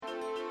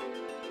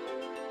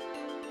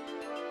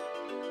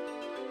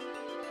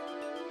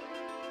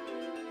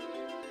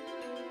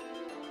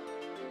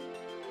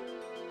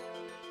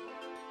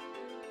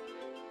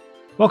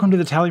Welcome to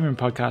the Tally Room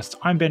podcast.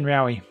 I'm Ben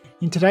Rowie.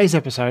 In today's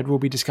episode, we'll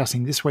be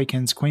discussing this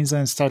weekend's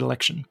Queensland state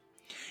election.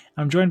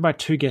 I'm joined by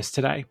two guests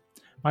today.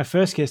 My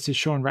first guest is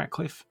Sean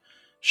Ratcliffe.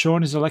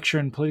 Sean is a lecturer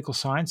in political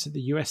science at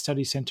the US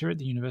Studies Centre at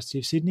the University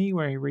of Sydney,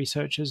 where he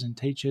researches and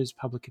teaches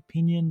public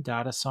opinion,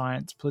 data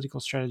science, political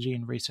strategy,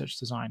 and research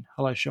design.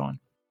 Hello, Sean.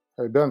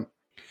 Hey, Ben.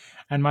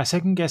 And my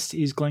second guest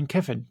is Glenn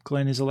Kefford.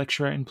 Glenn is a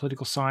lecturer in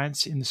political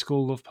science in the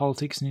School of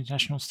Politics and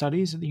International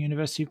Studies at the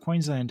University of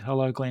Queensland.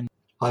 Hello, Glenn.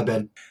 Hi,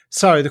 Ben.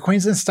 So, the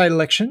Queensland state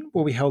election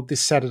will be held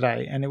this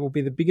Saturday, and it will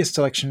be the biggest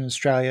election in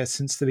Australia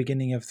since the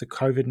beginning of the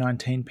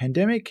COVID-19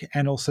 pandemic,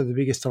 and also the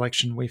biggest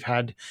election we've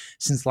had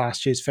since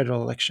last year's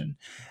federal election.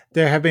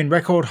 There have been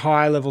record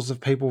high levels of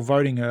people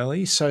voting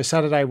early, so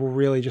Saturday will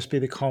really just be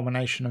the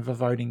culmination of a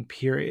voting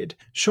period.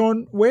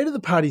 Sean, where do the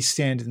parties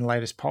stand in the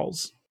latest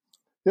polls?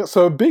 Yeah,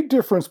 so a big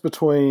difference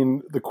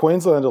between the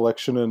Queensland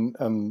election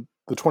and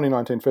the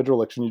 2019 federal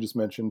election you just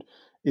mentioned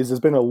is there's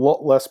been a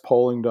lot less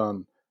polling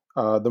done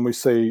than we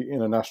see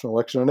in a national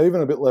election, and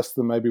even a bit less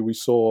than maybe we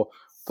saw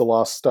the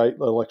last state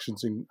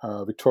elections in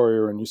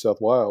Victoria and New South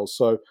Wales.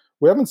 So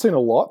we haven't seen a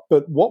lot,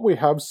 but what we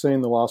have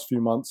seen the last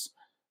few months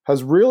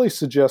has really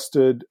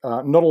suggested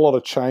not a lot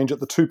of change at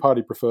the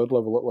two-party preferred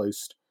level, at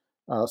least,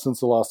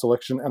 since the last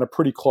election, and a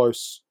pretty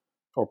close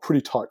or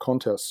pretty tight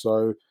contest.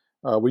 So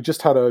we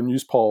just had a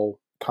news poll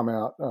come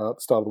out at the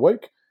start of the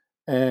week,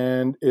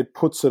 and it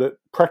puts it at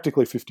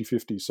practically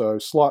 50-50. So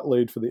slight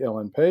lead for the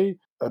LNP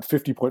at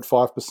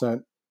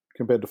 50.5%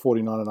 compared to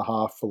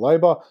 49.5% for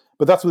Labor,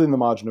 but that's within the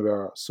margin of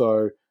error.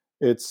 So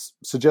it's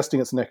suggesting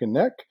it's neck and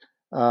neck.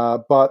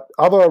 But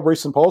other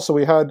recent polls, so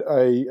we had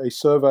a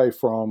survey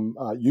from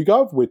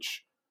YouGov,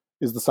 which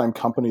is the same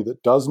company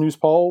that does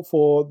Newspoll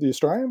for The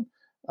Australian.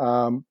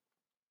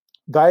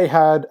 They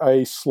had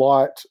a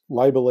slight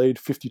Labor lead,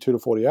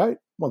 52-48.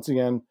 Once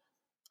again,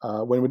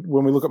 when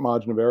we look at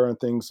margin of error and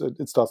things,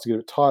 it starts to get a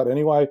bit tight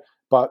anyway,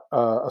 but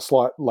a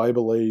slight Labor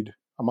lead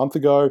a month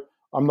ago.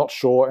 I'm not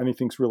sure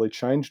anything's really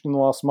changed in the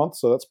last month,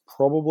 so that's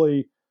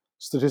probably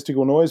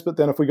statistical noise. But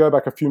then if we go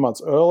back a few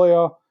months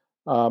earlier,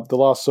 the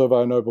last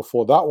survey I know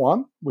before that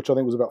one, which I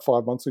think was about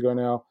 5 months ago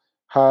now,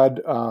 had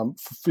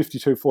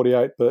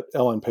 52-48, but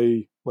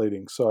LNP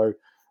leading. So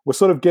we're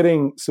sort of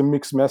getting some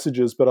mixed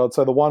messages, but I'd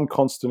say the one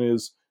constant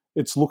is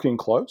it's looking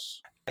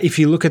close. If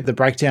you look at the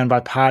breakdown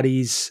by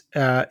parties,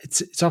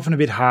 it's often a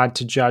bit hard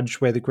to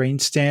judge where the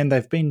Greens stand.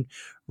 They've been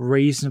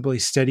reasonably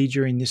steady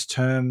during this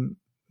term,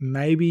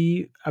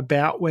 maybe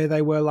about where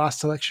they were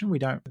last election.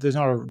 There's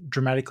not a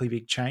dramatically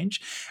big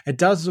change. It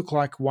does look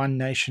like One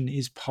Nation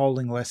is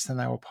polling less than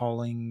they were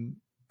polling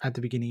at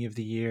the beginning of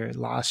the year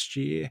last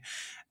year.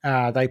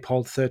 They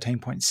polled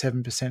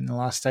 13.7% in the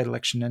last state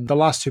election, and the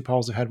last two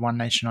polls have had One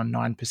Nation on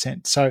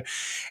 9%. So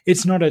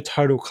it's not a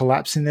total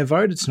collapse in their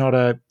vote. It's not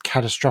a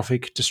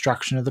catastrophic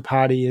destruction of the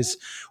party as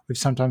we've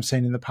sometimes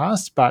seen in the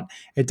past, but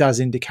it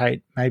does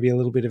indicate maybe a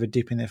little bit of a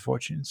dip in their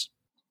fortunes.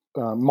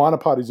 Minor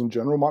parties in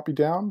general might be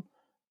down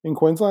in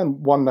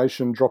Queensland, One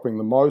Nation dropping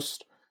the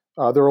most.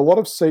 There are a lot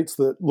of seats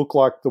that look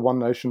like the One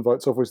Nation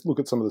vote. So if we look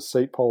at some of the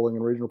seat polling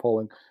and regional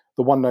polling,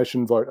 the One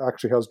Nation vote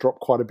actually has dropped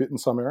quite a bit in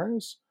some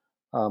areas,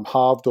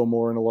 halved or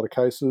more in a lot of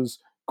cases.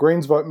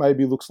 Greens vote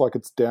maybe looks like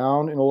it's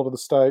down in a lot of the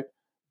state,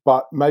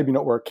 but maybe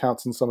not where it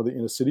counts in some of the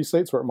inner city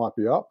seats where it might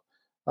be up.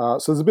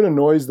 So there's a bit of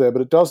noise there,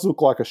 but it does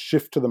look like a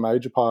shift to the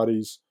major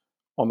parties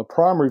on the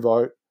primary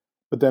vote,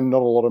 but then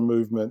not a lot of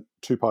movement,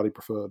 two-party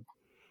preferred.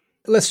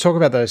 Let's talk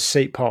about those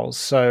seat polls.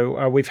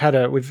 So we've had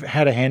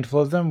a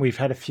handful of them. We've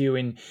had a few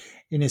in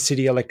inner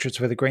city electorates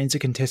where the Greens are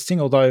contesting,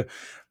 although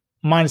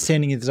my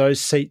understanding is those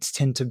seats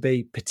tend to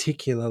be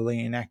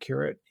particularly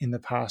inaccurate in the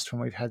past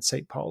when we've had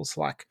seat polls.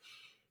 Like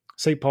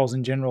seat polls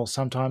in general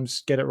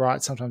sometimes get it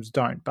right, sometimes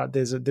don't. But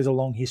there's a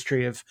long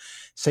history of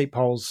seat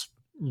polls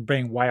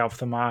being way off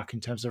the mark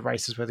in terms of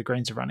races where the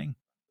Greens are running.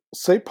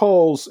 Seat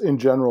polls in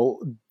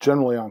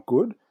generally aren't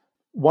good.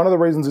 One of the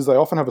reasons is they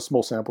often have a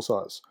small sample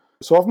size.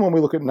 So often when we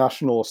look at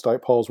national or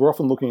state polls, we're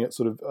often looking at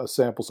sort of a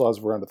sample size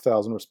of around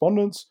 1,000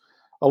 respondents.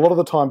 A lot of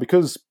the time,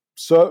 because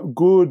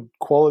good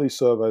quality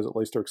surveys at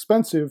least are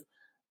expensive,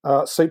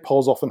 seat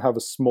polls often have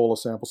a smaller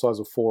sample size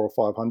of 400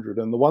 or 500.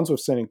 And the ones we've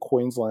seen in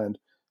Queensland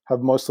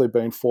have mostly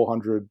been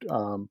 400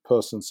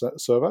 person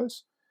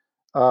surveys.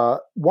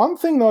 One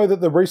thing, though,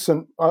 that the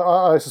recent,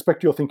 I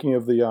suspect you're thinking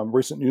of the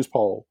recent news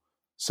poll,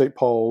 seat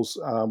polls,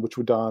 which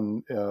were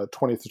done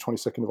 20th to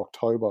 22nd of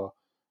October.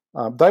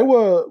 They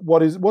were,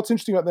 what's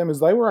interesting about them is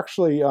they were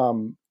actually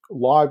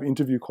live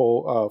interview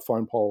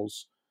phone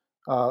polls.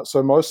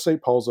 So most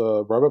seat polls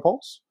are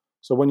robopolls.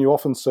 So when you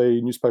often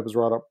see newspapers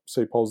write up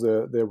seat polls,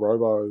 they're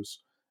robos,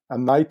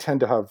 and they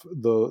tend to have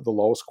the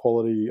lowest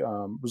quality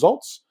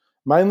results,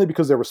 mainly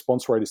because their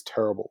response rate is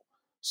terrible.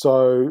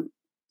 So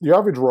the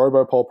average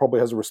robo-poll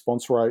probably has a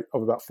response rate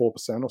of about 4%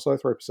 or so,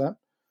 3%.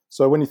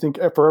 So when you think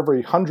for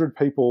every 100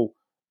 people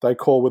they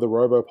call with a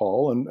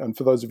robo-poll, and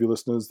for those of you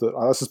listeners that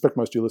I suspect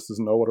most of you listeners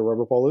know what a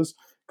robo-poll is,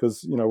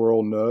 because we're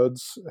all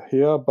nerds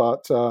here,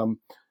 but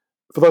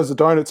for those that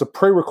don't, it's a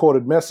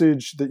pre-recorded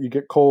message that you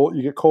get called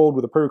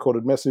with a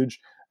pre-recorded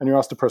message, and you're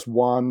asked to press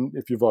 1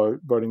 if you're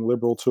voting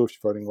Liberal, 2 if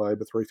you're voting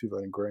Labor, 3 if you're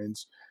voting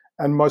Greens,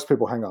 and most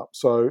people hang up.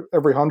 So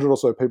every 100 or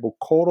so people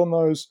called on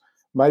those,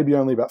 maybe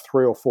only about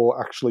 3 or 4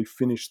 actually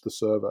finished the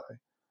survey.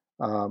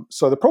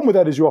 So the problem with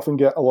that is you often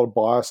get a lot of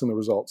bias in the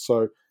results.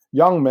 So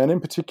young men in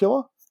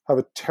particular have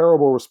a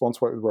terrible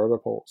response rate with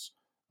robopolls.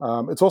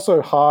 It's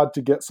also hard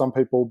to get some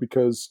people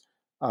because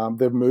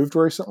they've moved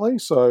recently.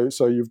 So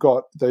you've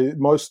got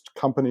most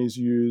companies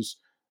use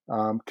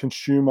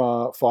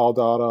consumer file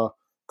data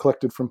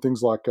collected from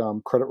things like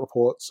credit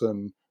reports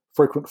and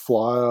frequent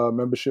flyer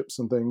memberships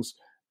and things.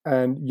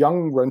 And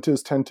young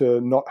renters tend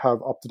to not have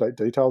up-to-date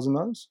details in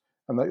those.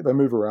 And they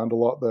move around a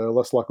lot. They're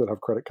less likely to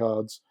have credit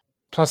cards.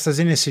 Plus, those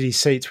inner city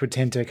seats would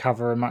tend to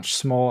cover a much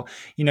small,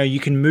 you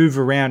can move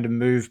around and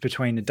move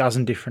between a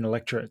dozen different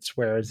electorates.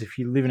 Whereas if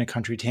you live in a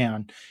country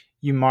town,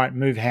 you might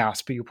move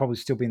house, but you'll probably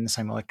still be in the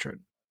same electorate.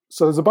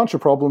 So there's a bunch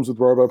of problems with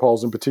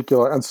robopolls in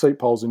particular and seat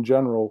polls in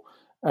general.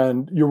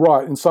 And you're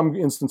right, in some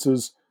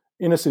instances,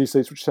 inner city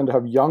seats, which tend to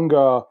have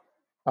younger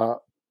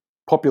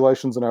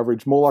populations on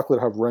average, more likely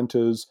to have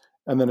renters.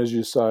 And then, as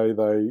you say,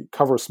 they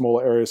cover a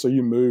smaller area. So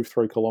you move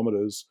 3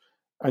 kilometres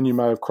and you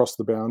may have crossed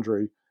the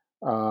boundary.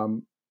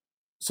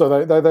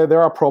 So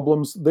there are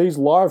problems. These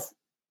live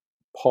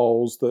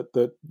polls that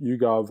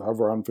YouGov have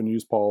run for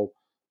Newspoll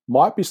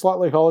might be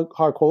slightly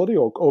higher quality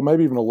or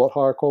maybe even a lot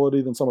higher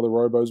quality than some of the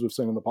robos we've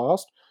seen in the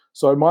past.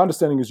 So my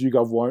understanding is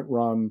YouGov won't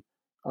run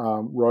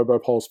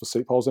robopolls for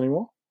seat polls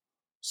anymore.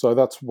 So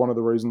that's one of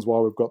the reasons why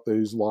we've got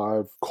these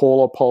live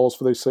caller polls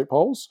for these seat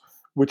polls,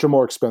 which are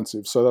more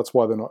expensive. So that's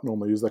why they're not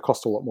normally used. They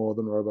cost a lot more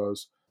than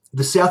robos.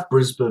 The South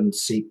Brisbane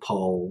seat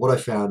poll, what I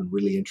found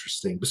really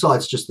interesting,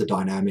 besides just the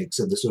dynamics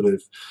and the sort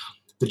of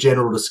the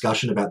general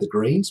discussion about the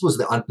Greens, was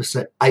the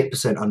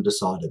 8%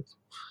 undecided.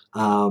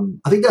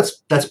 I think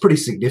that's pretty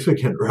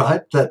significant,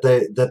 right?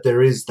 That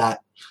there is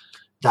that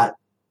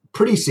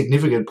pretty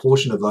significant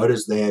portion of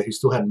voters there who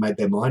still hadn't made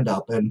their mind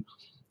up. And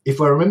if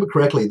I remember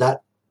correctly,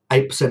 that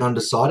 8%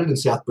 undecided in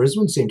South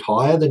Brisbane seemed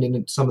higher than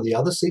in some of the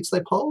other seats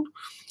they polled.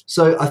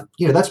 So,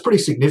 that's pretty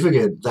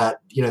significant that,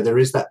 there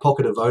is that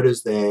pocket of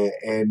voters there.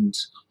 And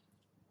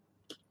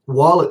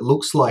while it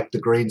looks like the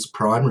Greens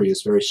primary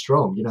is very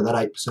strong,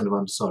 that 8% of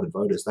undecided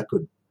voters, that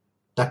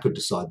could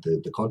decide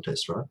the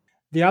contest, right?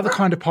 The other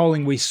kind of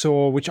polling we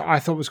saw, which I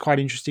thought was quite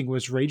interesting,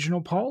 was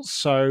regional polls.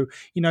 So,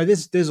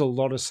 there's a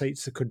lot of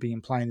seats that could be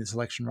in play in this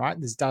election, right?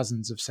 There's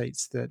dozens of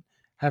seats that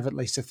have at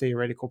least a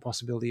theoretical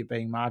possibility of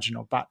being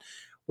marginal. But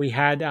we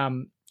had,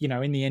 in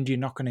the end, you're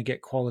not going to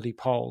get quality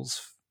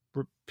polls,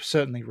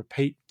 certainly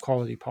repeat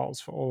quality polls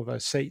for all of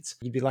those seats.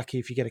 You'd be lucky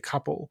if you get a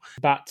couple.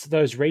 But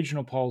those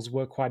regional polls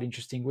were quite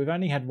interesting. We've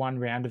only had one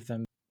round of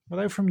them. Were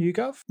they from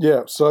YouGov?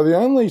 Yeah, so the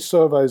only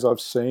surveys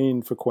I've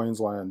seen for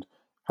Queensland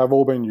have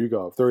all been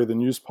YouGov. They're either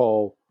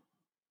Newspoll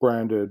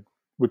branded,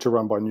 which are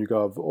run by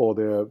YouGov, or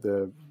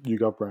they're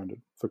YouGov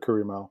branded for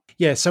Courier Mail.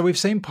 Yeah, so we've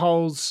seen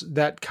polls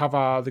that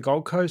cover the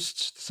Gold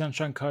Coast, the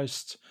Sunshine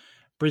Coast,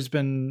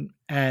 Brisbane,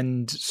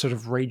 and sort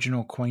of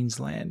regional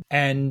Queensland.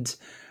 And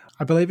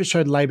I believe it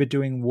showed Labor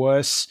doing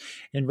worse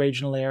in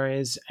regional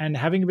areas and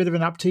having a bit of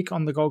an uptick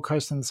on the Gold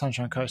Coast and the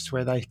Sunshine Coast,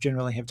 where they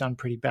generally have done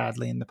pretty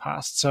badly in the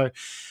past. So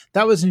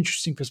that was an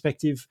interesting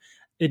perspective.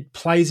 It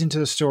plays into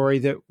the story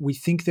that we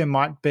think there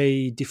might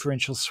be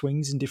differential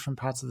swings in different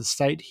parts of the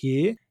state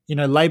here.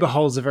 Labor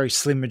holds a very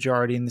slim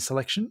majority in this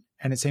election,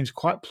 and it seems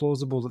quite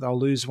plausible that they'll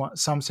lose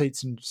some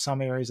seats in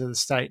some areas of the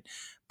state,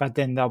 but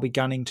then they'll be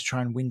gunning to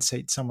try and win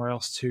seats somewhere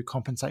else to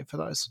compensate for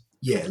those.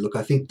 Yeah, look,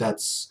 I think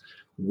that's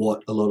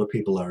what a lot of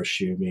people are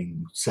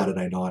assuming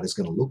Saturday night is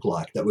going to look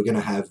like, that we're going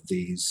to have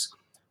these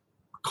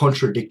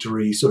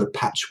contradictory sort of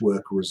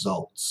patchwork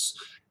results.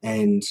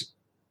 And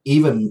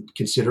even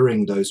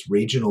considering those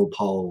regional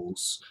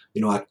polls,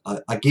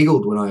 I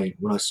giggled when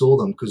I saw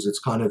them, because it's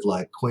kind of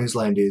like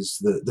Queensland is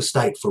the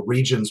state for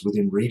regions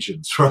within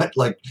regions, right?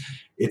 Like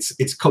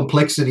it's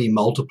complexity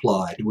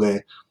multiplied,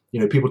 where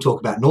people talk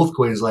about North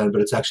Queensland,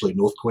 but it's actually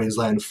North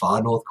Queensland,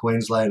 far North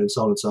Queensland, and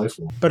so on and so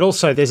forth. But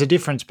also there's a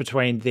difference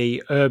between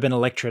the urban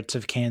electorates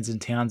of Cairns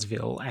and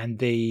Townsville and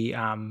the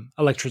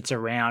electorates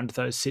around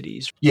those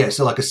cities. Yeah,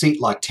 so like a seat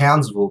like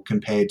Townsville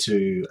compared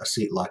to a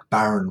seat like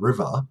Barron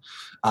River,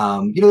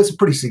 there's a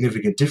pretty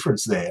significant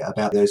difference there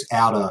about those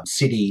outer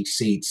city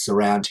seats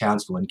around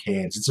Townsville and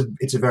Cairns.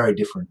 It's a very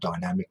different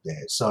dynamic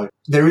there. So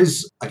there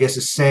is, I guess,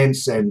 a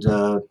sense and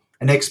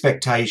an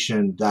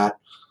expectation that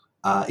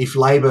if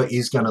Labor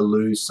is going to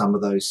lose some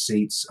of those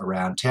seats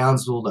around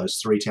Townsville, those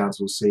 3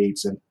 Townsville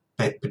seats, and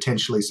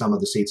potentially some of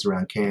the seats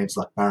around Cairns,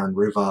 like Barron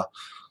River,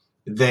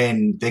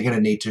 then they're going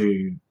to need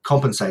to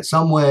compensate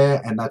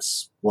somewhere, and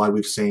that's why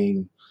we've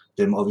seen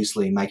them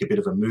obviously make a bit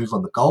of a move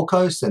on the Gold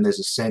Coast. And there's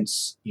a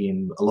sense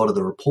in a lot of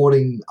the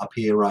reporting up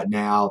here right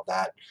now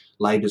that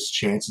Labor's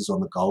chances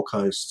on the Gold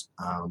Coast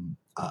are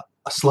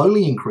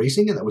slowly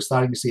increasing, and that we're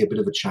starting to see a bit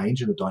of a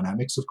change in the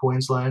dynamics of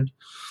Queensland.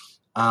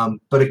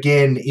 But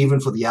again, even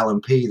for the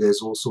LNP,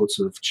 there's all sorts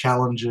of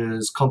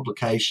challenges,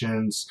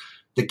 complications.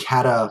 The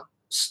Katter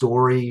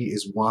story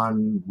is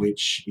one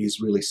which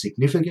is really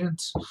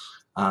significant.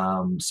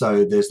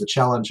 So there's the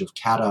challenge of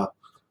Katter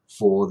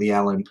for the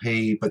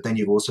LNP, but then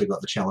you've also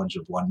got the challenge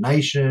of One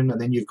Nation,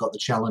 and then you've got the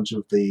challenge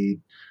of the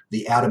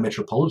outer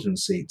metropolitan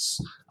seats,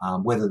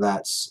 whether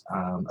that's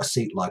a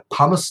seat like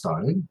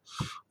Palmerston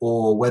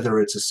or whether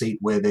it's a seat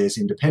where there's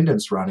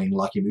independents running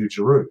like in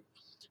Oodgeroo.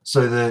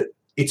 So that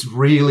it's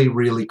really,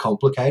 really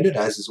complicated,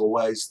 as is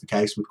always the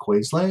case with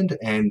Queensland,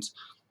 and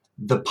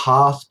the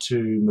path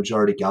to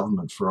majority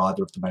government for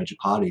either of the major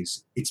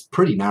parties, it's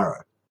pretty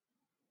narrow.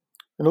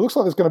 And it looks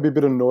like there's going to be a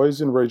bit of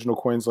noise in regional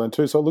Queensland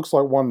too. So it looks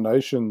like One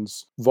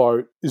Nation's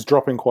vote is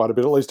dropping quite a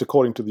bit, at least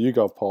according to the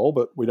YouGov poll,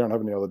 but we don't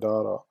have any other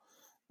data.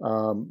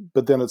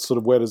 But then it's sort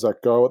of, where does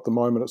that go? At the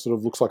moment, it sort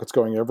of looks like it's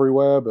going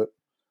everywhere, but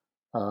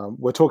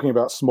we're talking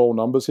about small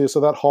numbers here. So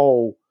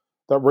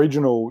that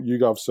regional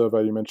YouGov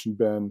survey you mentioned,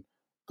 Ben,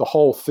 the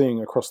whole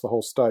thing across the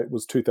whole state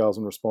was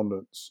 2,000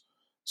 respondents.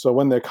 So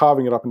when they're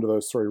carving it up into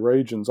those three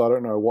regions, I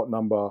don't know what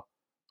number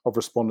of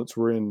respondents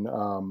were in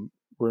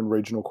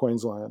regional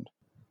Queensland.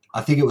 I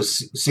think it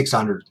was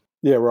 600.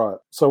 Yeah, right.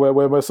 So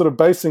we're sort of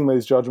basing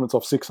these judgments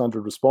off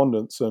 600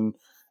 respondents, and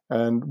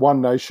One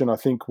Nation, I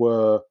think,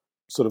 were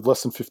sort of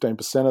less than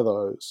 15% of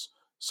those.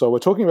 So we're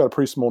talking about a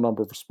pretty small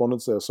number of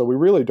respondents there. So we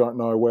really don't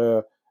know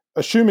where,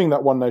 assuming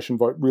that One Nation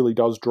vote really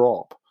does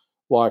drop,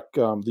 like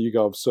the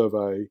YouGov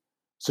survey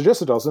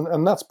suggests it does,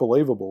 and that's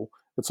believable.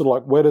 It's sort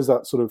of like, where does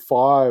that sort of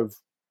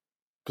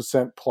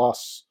 5%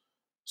 plus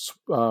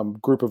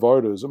group of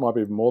voters, it might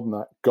be even more than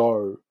that,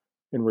 go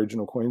in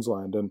regional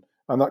Queensland? And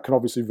that can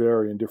obviously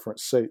vary in different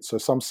seats. So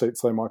some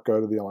seats they might go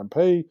to the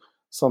LNP,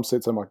 some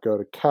seats they might go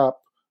to CAP.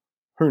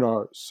 Who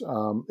knows?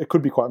 It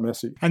could be quite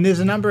messy. And there's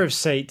a number of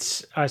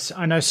seats.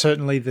 I know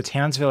certainly the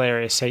Townsville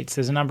area seats,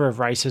 there's a number of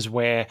races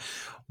where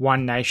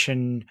One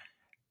Nation,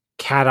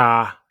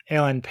 Katter,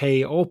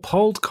 LNP all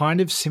polled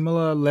kind of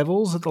similar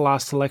levels at the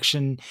last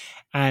election,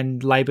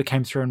 and Labor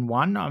came through and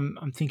won.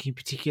 I'm thinking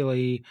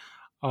particularly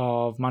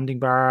of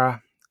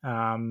Mundingburra,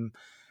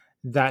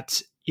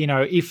 that, you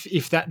know,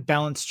 if that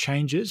balance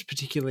changes,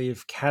 particularly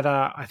if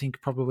Katter, I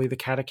think probably the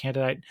Katter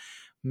candidate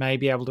may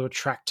be able to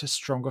attract a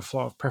stronger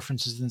flow of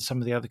preferences than some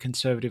of the other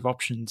Conservative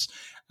options.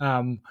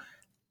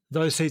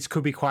 Those seats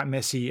could be quite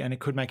messy, and it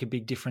could make a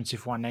big difference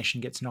if One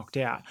Nation gets knocked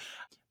out.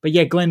 But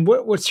yeah, Glenn,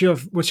 what's your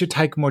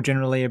take more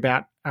generally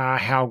about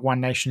how One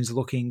Nation is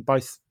looking,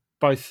 both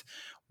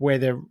where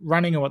they're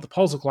running and what the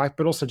polls look like,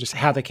 but also just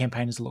how the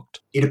campaign has looked?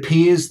 It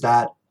appears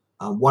that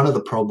one of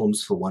the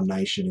problems for One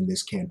Nation in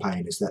this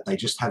campaign is that they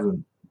just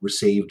haven't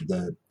received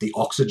the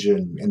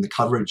oxygen and the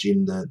coverage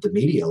in the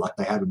media like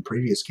they have in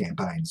previous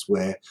campaigns,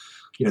 where,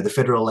 you know, the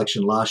federal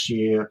election last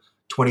year,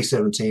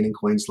 2017 in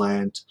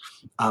Queensland,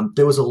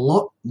 there was a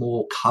lot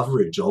more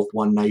coverage of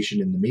One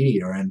Nation in the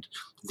media, and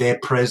their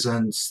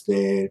presence,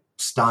 their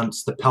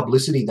stunts, the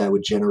publicity they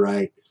would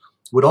generate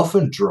would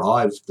often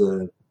drive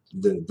the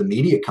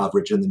media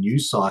coverage and the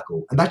news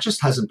cycle. And that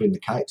just hasn't been the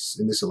case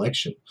in this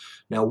election.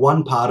 Now,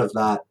 one part of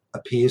that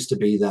appears to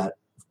be that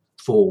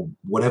for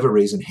whatever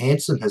reason,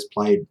 Hanson has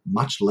played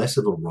much less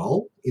of a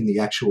role in the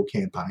actual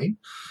campaign.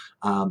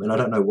 And I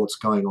don't know what's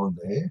going on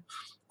there.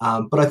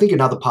 But I think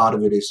another part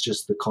of it is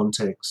just the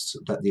context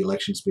that the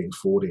election's been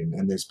fought in.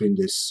 And there's been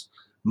this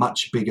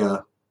much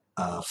bigger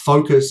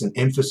focus and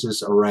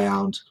emphasis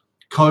around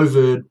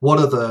COVID. What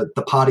are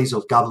the parties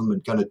of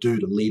government going to do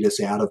to lead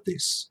us out of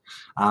this?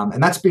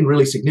 And that's been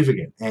really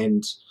significant.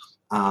 And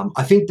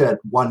I think that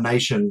One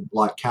Nation,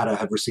 like Katter,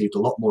 have received a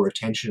lot more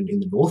attention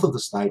in the north of the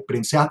state, but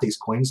in southeast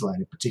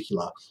Queensland in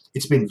particular,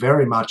 it's been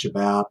very much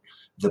about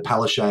the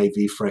Palaszczuk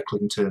v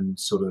Frecklington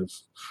sort of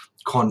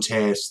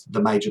contest,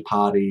 the major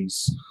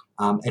parties,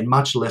 and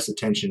much less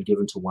attention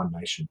given to One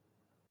Nation.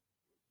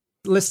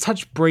 Let's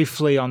touch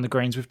briefly on the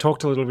Greens. We've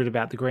talked a little bit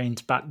about the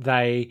Greens, but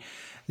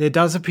there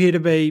does appear to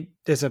be,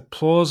 there's a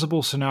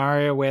plausible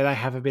scenario where they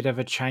have a bit of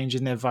a change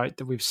in their vote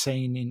that we've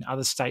seen in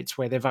other states,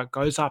 where their vote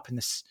goes up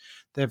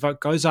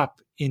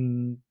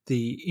in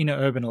the inner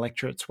urban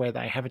electorates where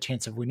they have a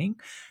chance of winning.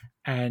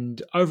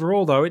 And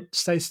overall, though, it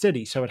stays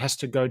steady. So it has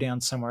to go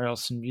down somewhere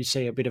else, and you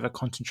see a bit of a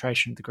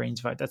concentration of the Greens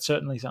vote. That's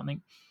certainly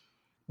something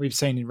we've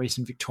seen in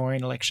recent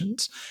Victorian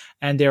elections.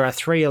 And there are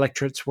three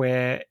electorates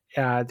where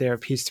there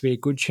appears to be a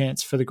good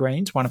chance for the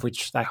Greens, one of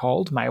which they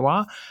hold,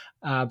 Maiwar.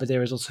 But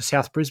there is also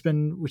South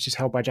Brisbane, which is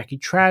held by Jackie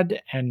Trad,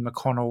 and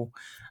McConnell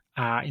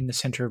in the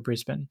centre of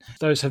Brisbane.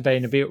 Those have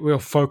been a real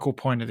focal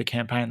point of the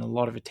campaign. A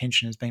lot of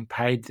attention has been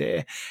paid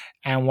there.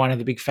 And one of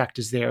the big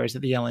factors there is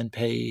that the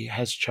LNP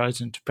has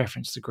chosen to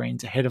preference the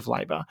Greens ahead of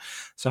Labor.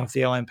 So if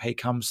the LNP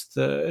comes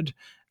third,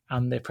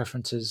 their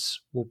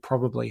preferences will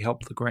probably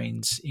help the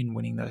Greens in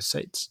winning those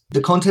seats. The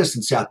contest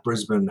in South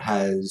Brisbane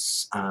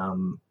has,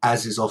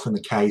 as is often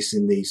the case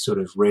in these sort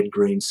of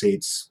red-green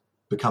seats,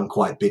 become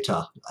quite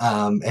bitter.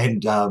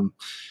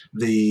 The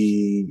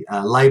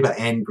Labor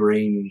and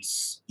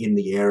Greens in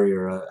the area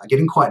are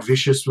getting quite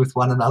vicious with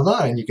one another,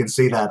 and you can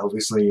see that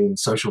obviously in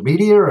social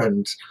media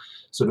and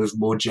sort of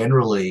more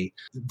generally.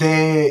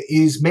 There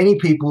is many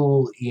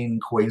people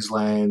in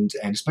Queensland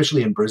and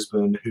especially in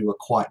Brisbane who are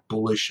quite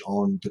bullish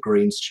on the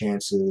Greens'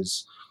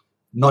 chances,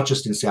 not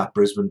just in South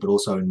Brisbane but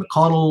also in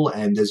McConnell,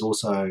 and there's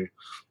also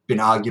been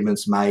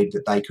arguments made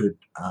that they could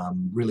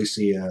really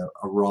see a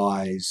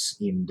rise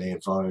in their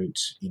vote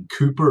in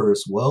Cooper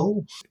as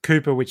well.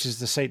 Cooper, which is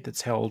the seat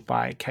that's held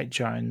by Kate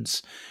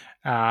Jones,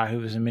 who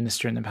was a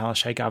minister in the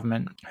Palaszczuk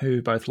government,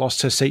 who both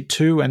lost her seat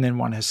to and then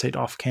won her seat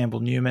off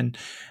Campbell Newman,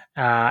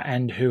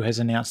 and who has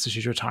announced that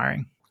she's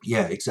retiring.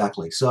 Yeah,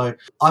 exactly. So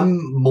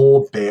I'm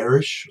more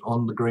bearish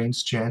on the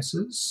Greens'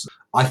 chances.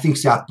 I think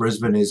South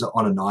Brisbane is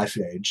on a knife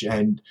edge,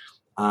 and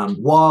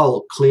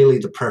while clearly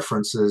the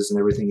preferences and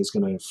everything is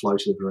going to flow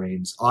to the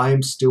Greens,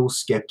 I'm still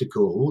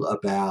sceptical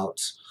about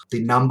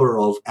the number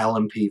of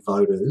LNP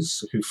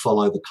voters who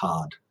follow the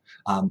card.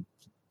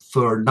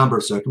 For a number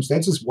of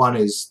circumstances. One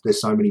is there's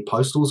so many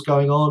postals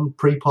going on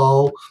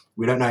pre-poll.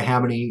 We don't know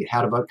how many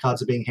how-to-vote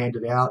cards are being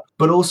handed out.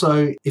 But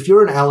also, if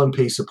you're an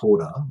LNP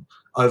supporter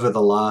over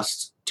the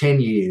last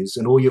 10 years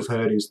and all you've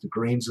heard is the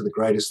Greens are the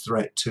greatest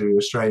threat to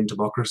Australian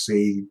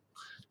democracy,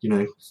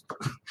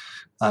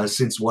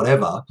 since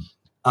whatever,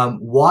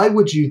 why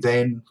would you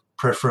then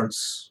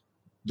preference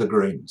the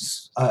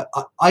Greens?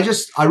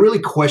 I really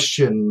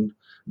question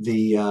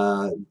the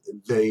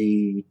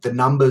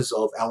numbers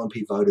of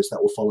LNP voters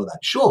that will follow that.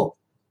 Sure,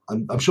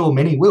 I'm sure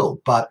many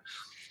will, but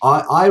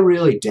I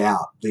really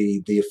doubt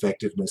the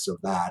effectiveness of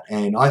that.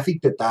 And I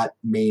think that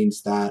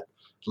means that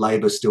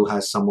Labor still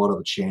has somewhat of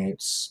a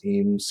chance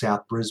in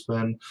South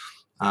Brisbane.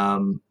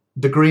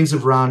 The Greens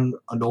have run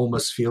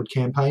enormous field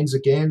campaigns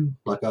again.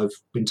 Like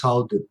I've been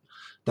told that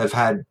they've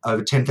had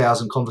over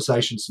 10,000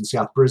 conversations in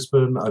South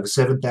Brisbane, over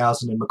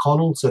 7,000 in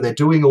McConnell. So they're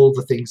doing all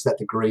the things that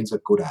the Greens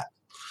are good at.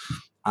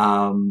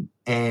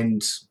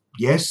 And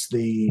yes,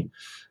 the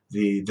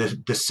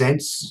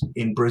sense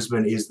in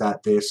Brisbane is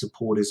that their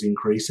support is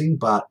increasing,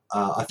 but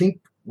I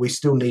think we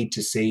still need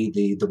to see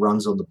the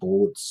runs on the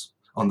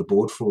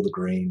board for the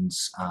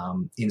Greens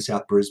in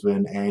South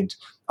Brisbane, and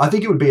I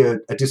think it would be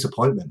a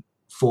disappointment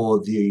for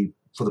the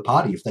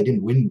party if they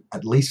didn't win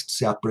at least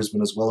South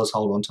Brisbane as well as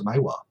hold on to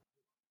Maiwar.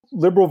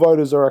 Liberal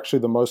voters are actually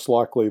the most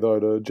likely, though,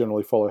 to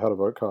generally follow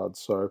how-to-vote cards.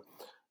 So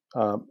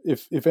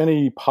if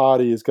any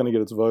party is going to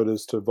get its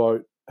voters to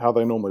vote how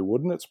they normally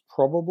wouldn't, it's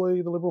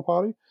probably the Liberal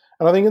Party.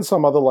 And I think in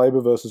some other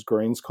Labor versus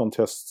Greens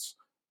contests,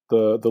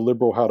 the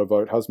Liberal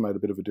how-to-vote has made a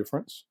bit of a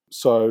difference.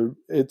 So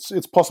it's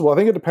possible. I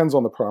think it depends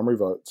on the primary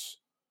votes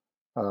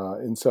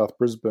in South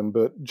Brisbane,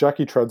 but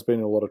Jackie Trad's been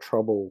in a lot of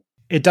trouble.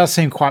 It does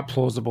seem quite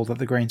plausible that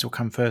the Greens will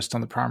come first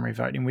on the primary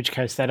vote, in which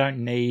case they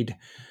don't need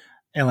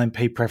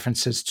LNP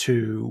preferences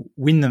to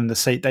win them the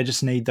seat. They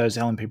just need those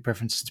LNP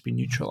preferences to be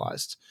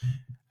neutralised.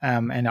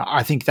 And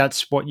I think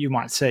that's what you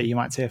might see. You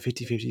might see a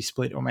 50-50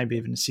 split or maybe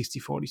even a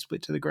 60-40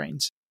 split to the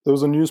Greens. There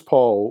was a news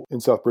poll in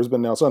South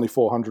Brisbane. Now, it's only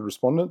 400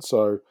 respondents,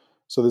 so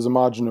there's a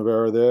margin of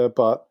error there,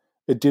 but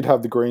it did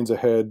have the Greens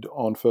ahead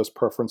on first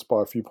preference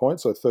by a few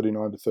points, so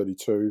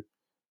 39-32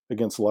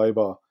 against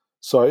Labor.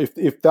 So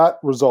if that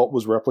result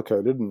was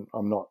replicated, and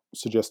I'm not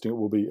suggesting it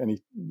will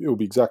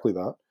be exactly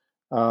that,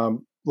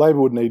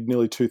 Labor would need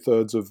nearly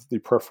 2/3 of the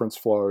preference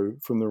flow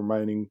from the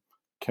remaining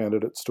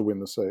candidates to win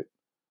the seat.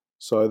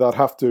 So they'd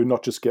have to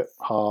not just get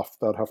half,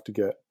 they'd have to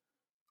get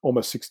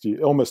almost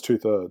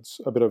 2/3,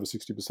 a bit over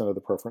 60% of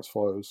the preference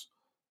flows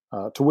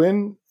to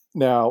win.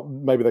 Now,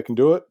 maybe they can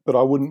do it, but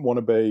I wouldn't want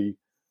to be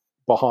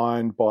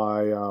behind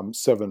by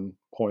 7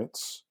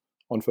 points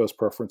on first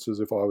preferences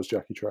if I was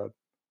Jackie Trad.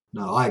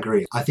 No, I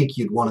agree. I think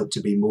you'd want it to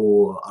be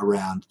more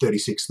around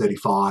 36,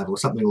 35 or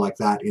something like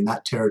that in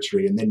that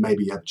territory, and then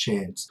maybe you have a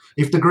chance.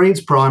 If the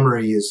Greens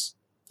primary is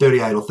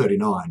 38 or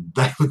 39,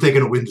 they're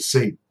going to win the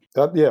seat.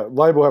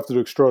 Labor will have to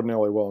do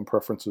extraordinarily well in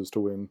preferences to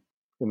win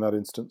in that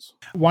instance.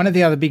 One of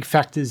the other big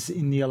factors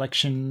in the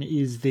election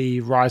is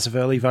the rise of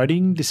early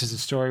voting. This is a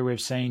story we've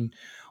seen,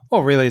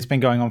 well, really it's been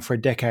going on for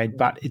a decade,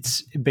 but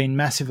it's been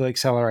massively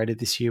accelerated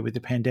this year with the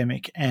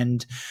pandemic.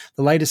 And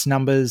the latest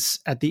numbers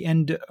at the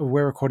end,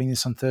 we're recording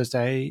this on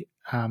Thursday,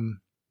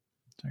 don't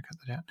cut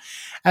that out.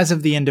 As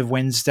of the end of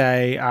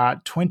Wednesday,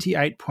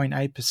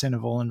 28.8%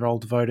 of all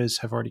enrolled voters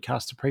have already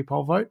cast a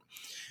pre-poll vote.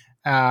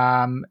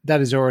 That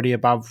is already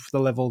above the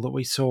level that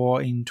we saw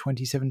in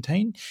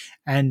 2017,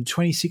 and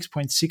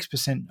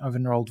 26.6% of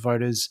enrolled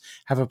voters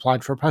have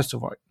applied for a postal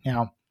vote.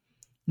 Now,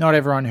 not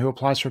everyone who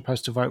applies for a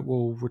postal vote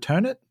will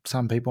return it.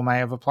 Some people may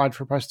have applied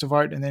for a postal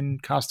vote and then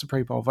cast a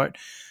pre-poll vote,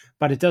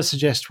 but it does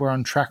suggest we're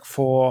on track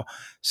for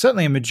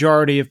certainly a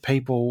majority of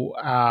people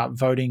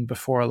voting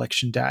before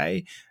election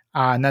day,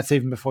 and that's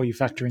even before you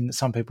factor in that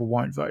some people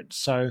won't vote.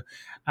 So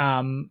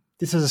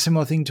this is a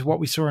similar thing to what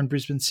we saw in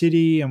Brisbane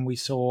City, and we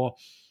saw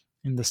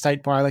in the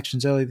state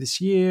by-elections earlier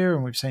this year,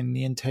 and we've seen in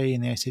the NT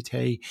and the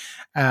ACT.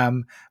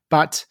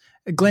 But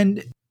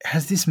Glenn,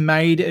 has this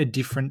made a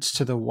difference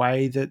to the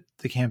way that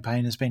the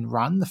campaign has been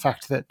run? The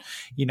fact that,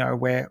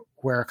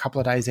 we're a couple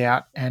of days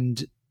out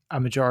and a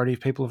majority of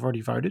people have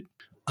already voted?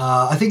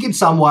 I think in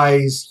some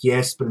ways,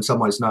 yes, but in some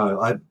ways, no.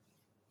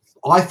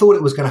 I thought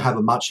it was going to have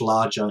a much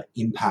larger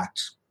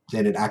impact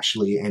than it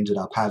actually ended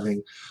up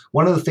having.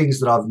 One of the things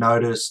that I've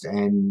noticed,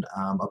 and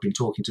I've been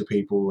talking to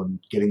people and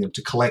getting them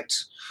to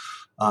collect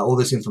all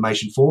this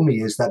information for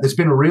me is that there's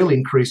been a real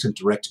increase in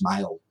direct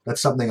mail.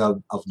 That's something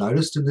I've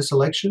noticed in this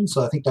election.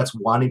 So I think that's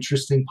one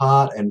interesting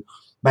part. And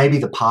maybe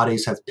the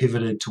parties have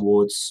pivoted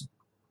towards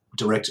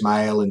direct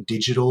mail and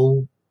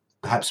digital,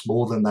 perhaps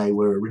more than they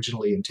were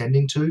originally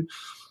intending to.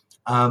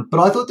 But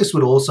I thought this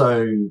would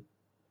also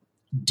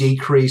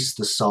decrease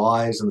the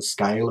size and the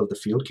scale of the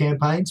field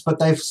campaigns, but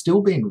they've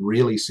still been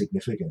really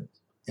significant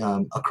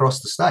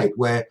across the state,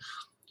 where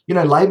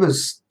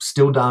Labor's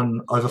still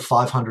done over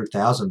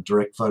 500,000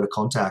 direct voter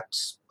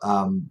contacts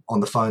on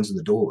the phones and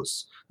the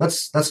doors.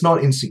 That's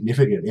not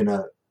insignificant in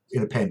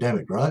a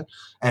pandemic, right?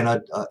 And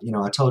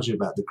I told you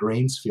about the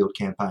Greens field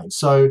campaign,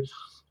 so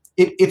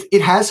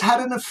it has had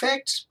an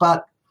effect,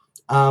 but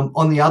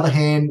on the other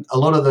hand, a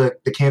lot of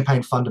the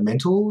campaign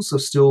fundamentals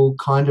have still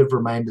kind of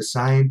remained the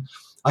same.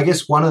 I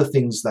guess one of the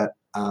things that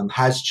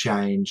has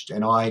changed,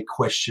 and I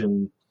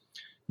question,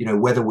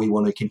 whether we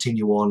want to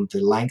continue on the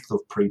length of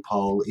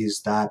pre-poll,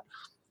 is that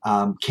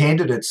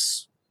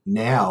candidates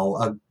now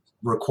are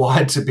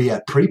required to be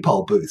at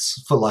pre-poll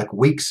booths for like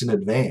weeks in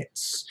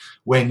advance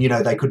when,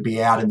 they could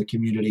be out in the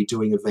community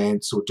doing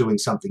events or doing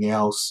something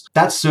else.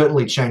 That's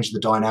certainly changed the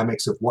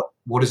dynamics of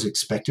what is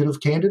expected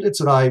of candidates.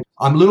 And I'm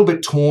a little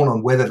bit torn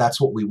on whether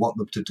that's what we want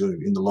them to do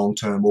in the long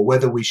term, or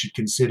whether we should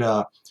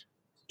consider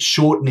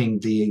shortening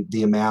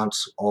the amount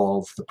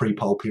of the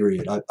pre-poll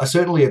period. I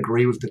certainly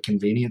agree with the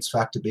convenience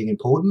factor being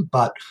important,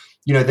 but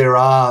there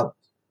are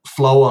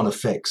flow-on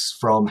effects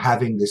from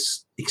having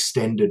this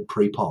extended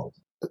pre-poll.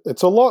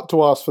 It's a lot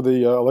to ask for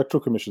the electoral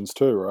commissions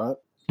too, right?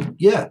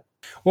 Yeah.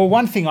 Well,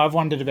 one thing I've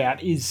wondered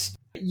about is,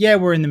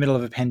 we're in the middle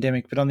of a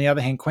pandemic, but on the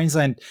other hand,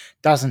 Queensland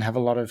doesn't have a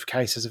lot of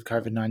cases of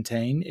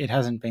COVID-19. It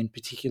hasn't been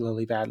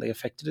particularly badly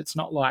affected. It's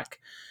not like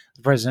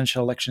the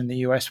presidential election in the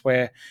US,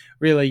 where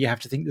really you have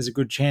to think there's a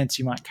good chance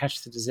you might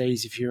catch the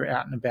disease if you're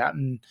out and about,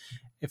 and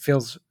it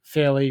feels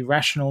fairly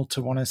rational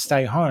to want to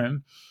stay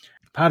home.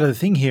 Part of the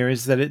thing here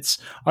is that it's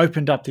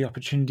opened up the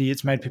opportunity.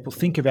 It's made people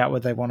think about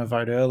whether they want to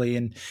vote early.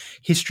 And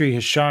history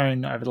has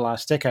shown over the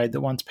last decade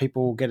that once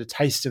people get a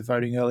taste of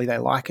voting early, they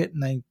like it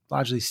and they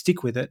largely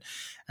stick with it.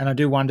 And I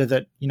do wonder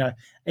that,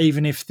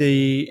 even if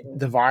the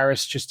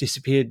virus just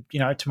disappeared,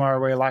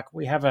 tomorrow we're like,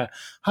 we have a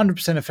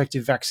 100%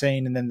 effective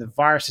vaccine and then the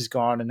virus is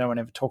gone and no one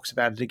ever talks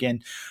about it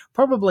again.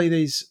 Probably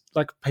these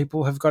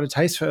people have got a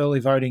taste for early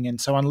voting. And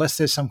so unless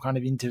there's some kind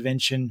of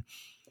intervention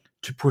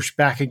to push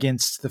back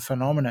against the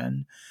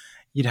phenomenon,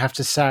 you'd have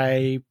to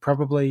say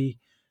probably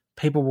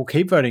people will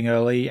keep voting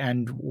early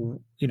and,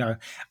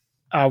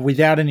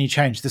 without any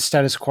change, the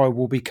status quo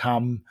will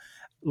become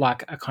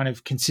like a kind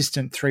of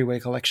consistent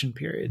 3-week election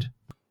period.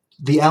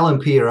 The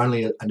LNP are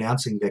only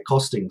announcing their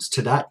costings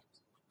today.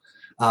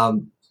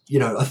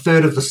 A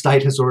third of the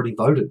state has already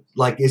voted.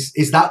 Like,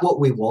 is that what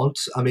we want?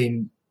 I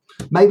mean,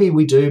 maybe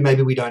we do,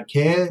 maybe we don't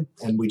care,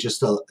 and we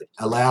just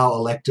allow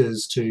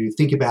electors to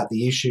think about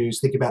the issues,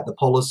 think about the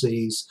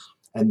policies,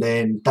 and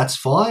then that's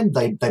fine.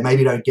 They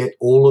maybe don't get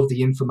all of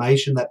the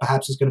information that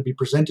perhaps is going to be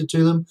presented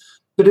to them,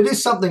 but it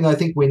is something I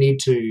think we need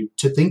to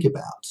think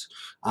about.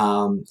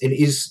 And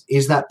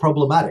is that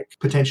problematic,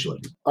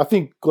 potentially? I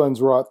think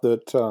Glenn's right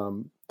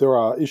that there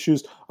are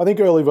issues. I think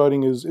early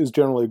voting is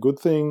generally a good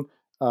thing.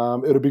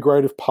 It would be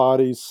great if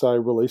parties, say,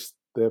 released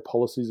their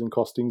policies and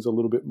costings a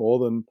little bit more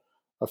than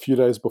a few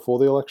days before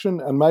the election.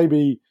 And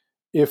maybe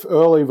if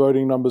early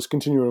voting numbers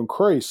continue to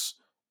increase,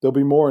 there'll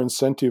be more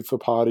incentive for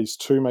parties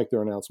to make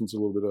their announcements a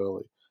little bit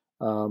early.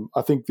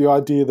 I think the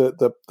idea that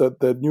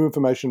the new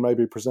information may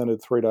be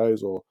presented 3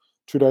 days or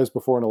 2 days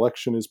before an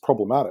election is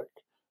problematic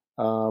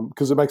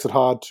because it makes it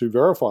hard to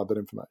verify that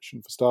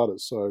information, for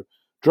starters. So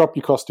drop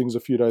your costings a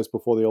few days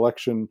before the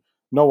election.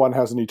 No one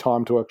has any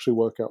time to actually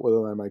work out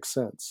whether they make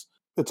sense.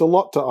 It's a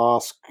lot to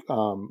ask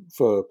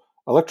for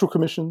electoral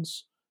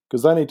commissions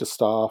because they need to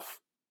staff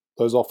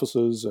those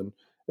offices, and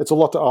it's a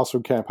lot to ask for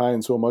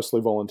campaigns who are mostly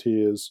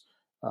volunteers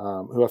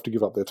who have to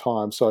give up their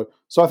time. So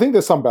I think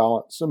there's some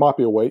balance. It might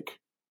be a week,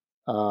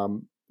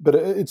 but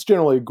it's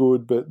generally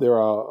good. But there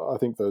are, I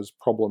think, those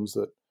problems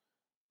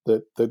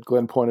that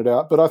Glenn pointed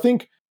out. But I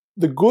think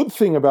the good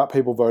thing about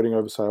people voting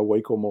over, say, a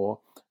week or more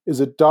is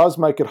it does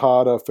make it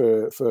harder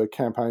for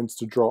campaigns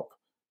to drop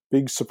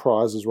big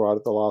surprises right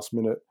at the last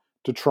minute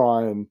to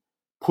try and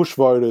push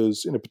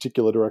voters in a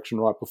particular direction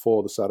right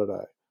before the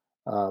Saturday.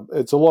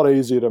 It's a lot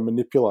easier to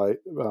manipulate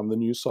the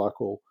news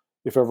cycle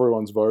if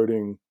everyone's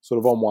voting sort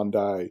of on one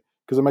day,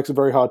 because it makes it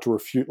very hard to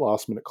refute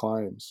last-minute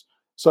claims.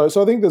 So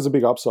I think there's a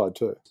big upside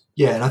too.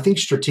 Yeah, and I think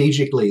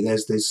strategically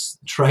there's this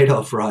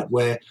trade-off, right,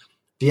 where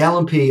the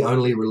LNP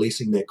only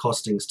releasing their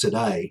costings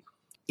today,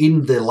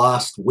 in the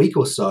last week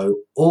or so,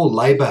 all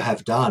Labor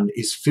have done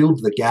is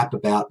filled the gap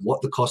about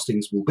what the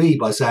costings will be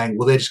by saying,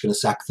 well, they're just going to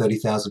sack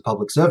 30,000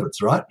 public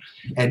servants, right?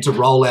 And to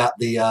roll out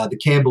the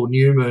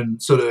Campbell-Newman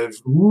sort of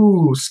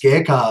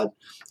scare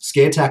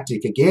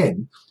tactic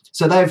again.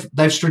 So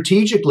they've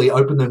strategically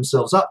opened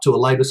themselves up to a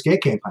Labor scare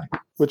campaign.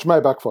 Which may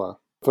backfire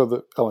for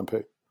the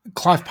LNP.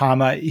 Clive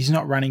Palmer, he's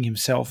not running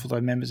himself, although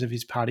members of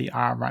his party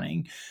are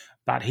running,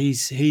 but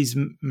he's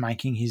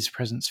making his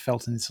presence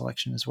felt in this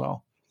election as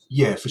well.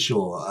 Yeah, for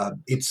sure.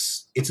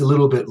 It's a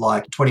little bit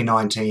like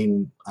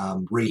 2019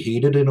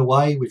 reheated in a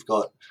way. We've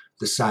got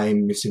the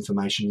same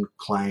misinformation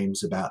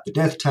claims about the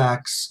death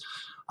tax,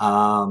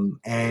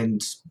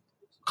 and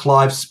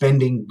Clive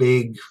spending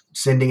big,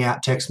 sending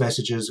out text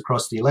messages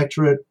across the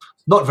electorate.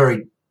 Not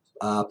very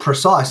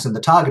precise in the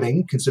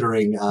targeting,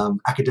 considering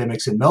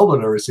academics in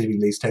Melbourne are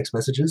receiving these text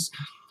messages.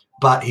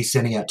 But he's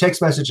sending out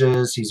text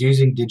messages. He's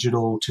using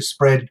digital to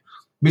spread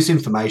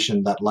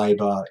misinformation that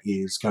Labor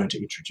is going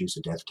to introduce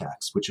a death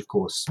tax, which of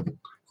course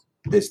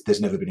there's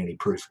never been any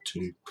proof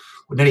to,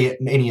 or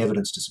any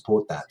evidence to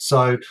support that.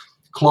 So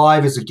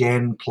Clive is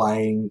again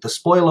playing the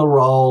spoiler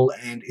role,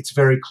 and it's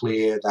very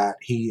clear that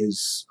he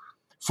is,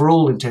 for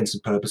all intents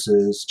and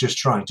purposes, just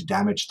trying to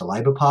damage the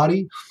Labor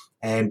Party.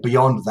 And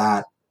beyond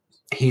that,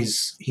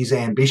 his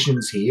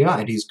ambitions here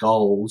and his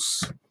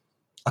goals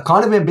are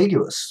kind of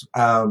ambiguous.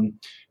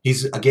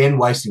 He's, again,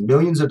 wasting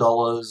millions of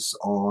dollars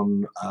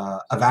on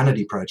a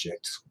vanity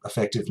project,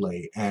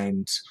 effectively.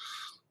 And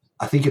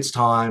I think it's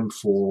time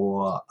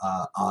for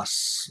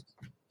us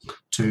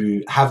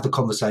to have the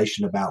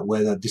conversation about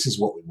whether this is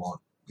what we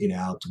want in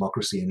our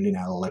democracy and in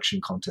our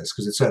election contest,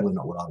 because it's certainly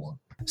not what I want.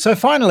 So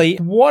finally,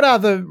 what are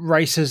the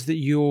races that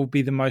you'll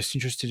be the most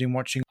interested in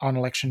watching on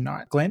election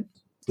night, Glenn?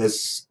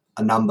 There's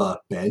a number,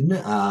 Ben.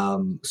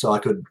 So I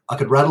could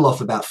rattle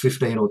off about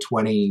 15 or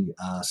 20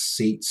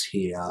 seats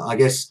here. I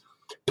guess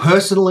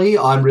personally,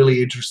 I'm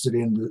really interested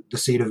in the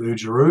seat of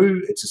Oodgeroo.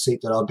 It's a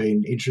seat that I've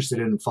been interested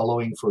in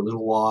following for a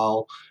little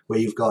while, where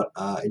you've got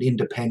an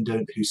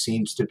independent who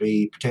seems to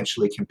be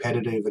potentially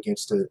competitive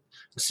against a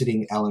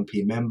sitting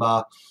LNP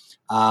member.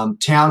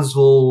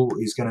 Townsville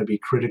is going to be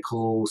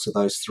critical, so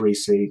those 3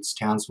 seats,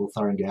 Townsville,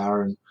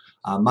 Thuringowa and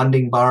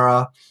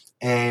Mundingburra.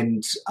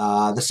 And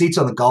the seats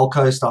on the Gold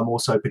Coast I'm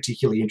also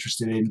particularly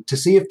interested in, to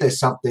see if there's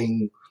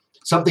something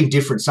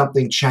different,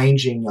 something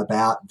changing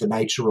about the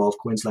nature of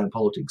Queensland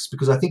politics.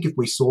 Because I think if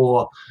we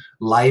saw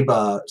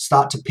Labor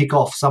start to pick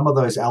off some of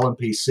those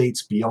LNP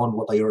seats beyond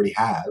what they already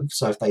have,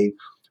 so if they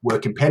were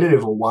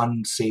competitive or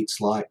won seats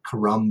like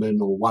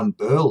Currumbin or won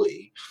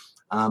Burleigh,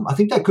 I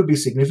think that could be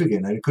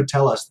significant, and it could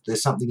tell us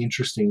there's something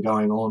interesting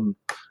going on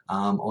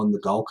the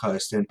Gold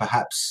Coast, and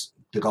perhaps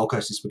the Gold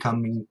Coast is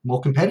becoming more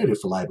competitive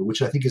for Labor,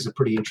 which I think is a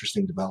pretty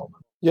interesting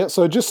development. Yeah,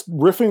 so just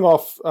riffing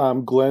off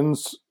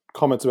Glenn's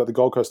comments about the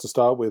Gold Coast to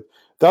start with,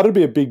 that'd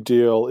be a big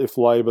deal if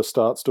Labor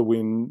starts to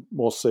win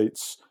more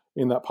seats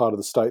in that part of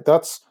the state.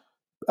 That's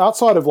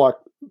outside of like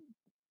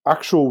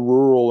actual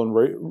rural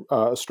and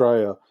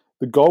Australia.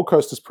 The Gold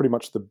Coast is pretty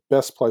much the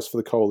best place for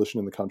the coalition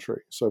in the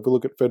country. So if we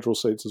look at federal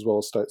seats as well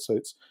as state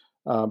seats,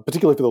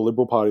 particularly for the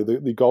Liberal Party,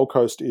 the Gold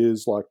Coast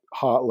is like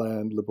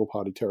heartland Liberal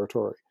Party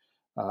territory.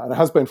 And it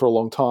has been for a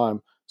long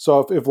time. So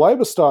if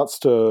Labor starts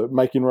to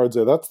make inroads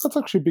there, that's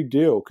actually a big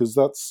deal, because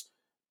that's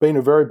been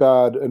a very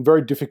bad and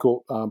very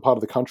difficult part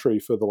of the country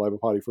for the Labor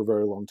Party for a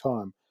very long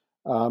time.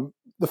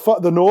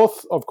 The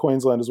north of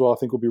Queensland as well, I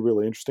think, will be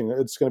really interesting.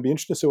 It's going to be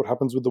interesting to see what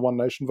happens with the One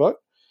Nation vote.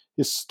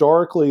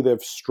 Historically,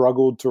 they've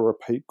struggled to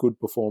repeat good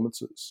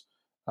performances.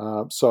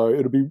 So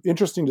it'll be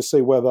interesting to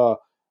see whether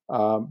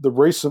the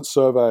recent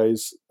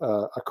surveys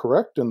are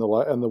correct and the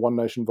One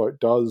Nation vote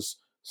does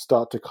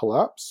start to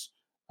collapse.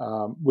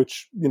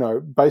 Which,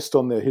 based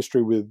on their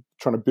history with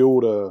trying to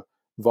build a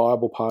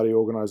viable party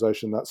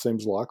organisation, that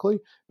seems likely.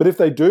 But if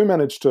they do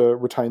manage to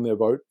retain their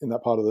vote in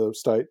that part of the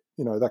state,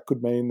 that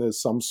could mean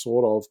there's some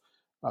sort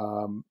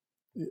of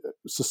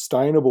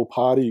sustainable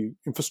party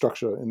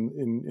infrastructure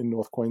in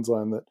North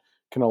Queensland that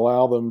can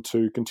allow them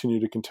to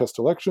continue to contest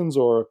elections,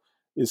 or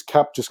is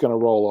CAP just going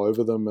to roll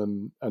over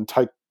them and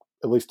take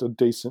at least a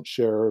decent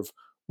share of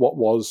what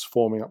was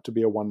forming up to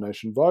be a One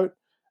Nation vote?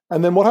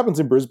 And then what happens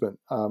in Brisbane?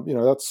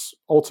 That's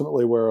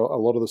ultimately where a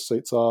lot of the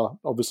seats are,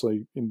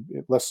 obviously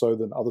less so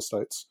than other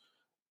states.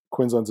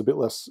 Queensland's a bit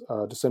less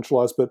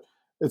decentralised, but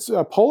it's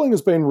polling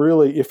has been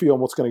really iffy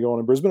on what's going to go on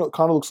in Brisbane. It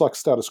kind of looks like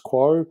status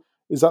quo.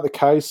 Is that the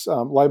case?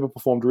 Labor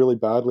performed really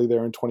badly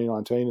there in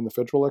 2019 in the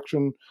federal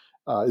election.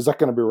 Is that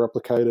going to be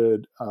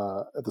replicated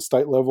at the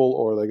state level,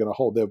 or are they going to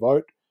hold their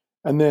vote?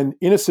 And then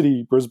inner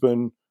city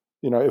Brisbane,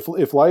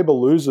 if Labor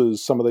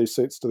loses some of these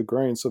seats to the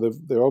Greens, so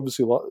they're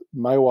obviously,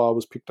 Maiwar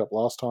was picked up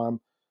last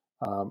time.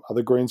 Are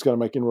the Greens going to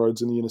make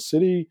inroads in the inner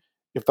city?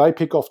 If they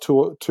pick off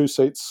two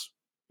seats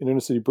in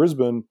inner city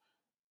Brisbane,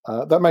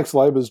 that makes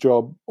Labor's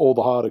job all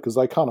the harder, because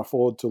they can't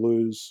afford to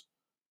lose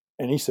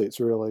any seats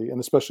really,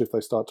 and especially if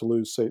they start to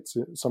lose seats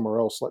somewhere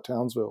else like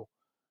Townsville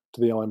to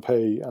the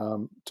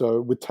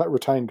LNP. With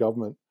retained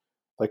government,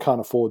 they can't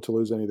afford to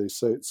lose any of these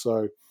seats.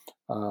 So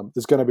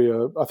there's going to be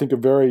I think a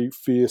very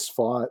fierce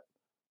fight.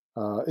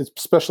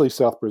 Especially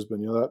South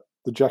Brisbane, that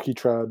the Jackie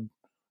Trad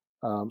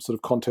sort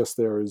of contest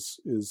there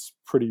is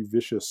pretty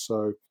vicious.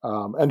 So,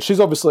 and she's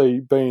obviously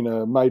been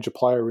a major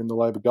player in the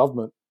Labor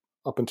government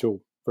up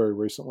until very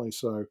recently.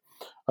 So,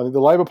 I think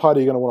the Labor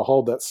Party are going to want to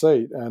hold that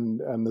seat,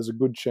 and there's a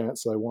good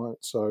chance they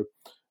won't. So,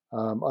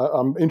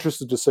 I'm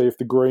interested to see if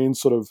the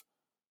Greens sort of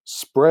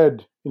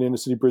spread in inner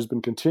city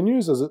Brisbane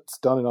continues as it's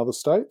done in other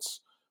states,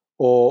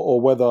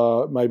 or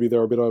whether maybe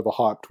they're a bit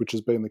overhyped, which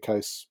has been the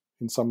case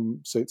in some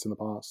seats in the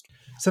past.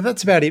 So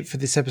that's about it for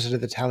this episode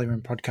of the Tally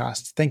Room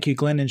podcast. Thank you,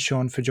 Glenn and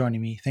Sean, for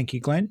joining me. Thank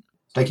you, Glenn.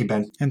 Thank you,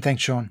 Ben. And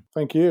thanks, Sean.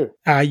 Thank you.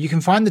 You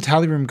can find the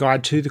Tally Room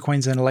guide to the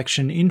Queensland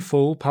election in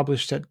full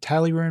published at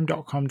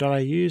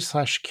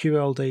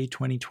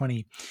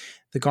tallyroom.com.au/QLD2020.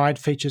 The guide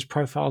features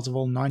profiles of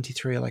all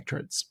 93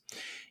 electorates.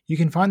 You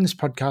can find this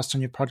podcast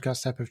on your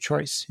podcast app of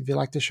choice. If you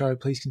like the show,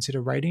 please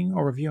consider rating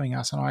or reviewing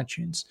us on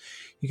iTunes.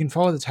 You can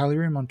follow the Tally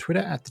Room on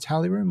Twitter at the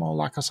Tally Room or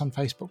like us on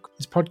Facebook.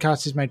 This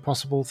podcast is made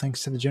possible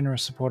thanks to the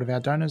generous support of our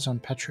donors on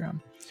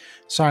Patreon.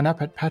 Sign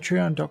up at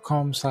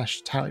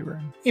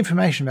patreon.com/tallyroom.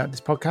 Information about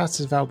this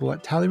podcast is available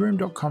at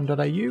tallyroom.com.au,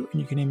 and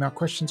you can email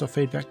questions or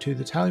feedback to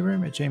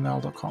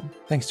thetallyroom@gmail.com.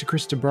 Thanks to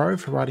Chris DeBro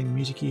for writing the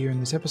music you hear in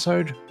this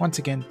episode. Once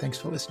again, thanks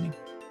for listening.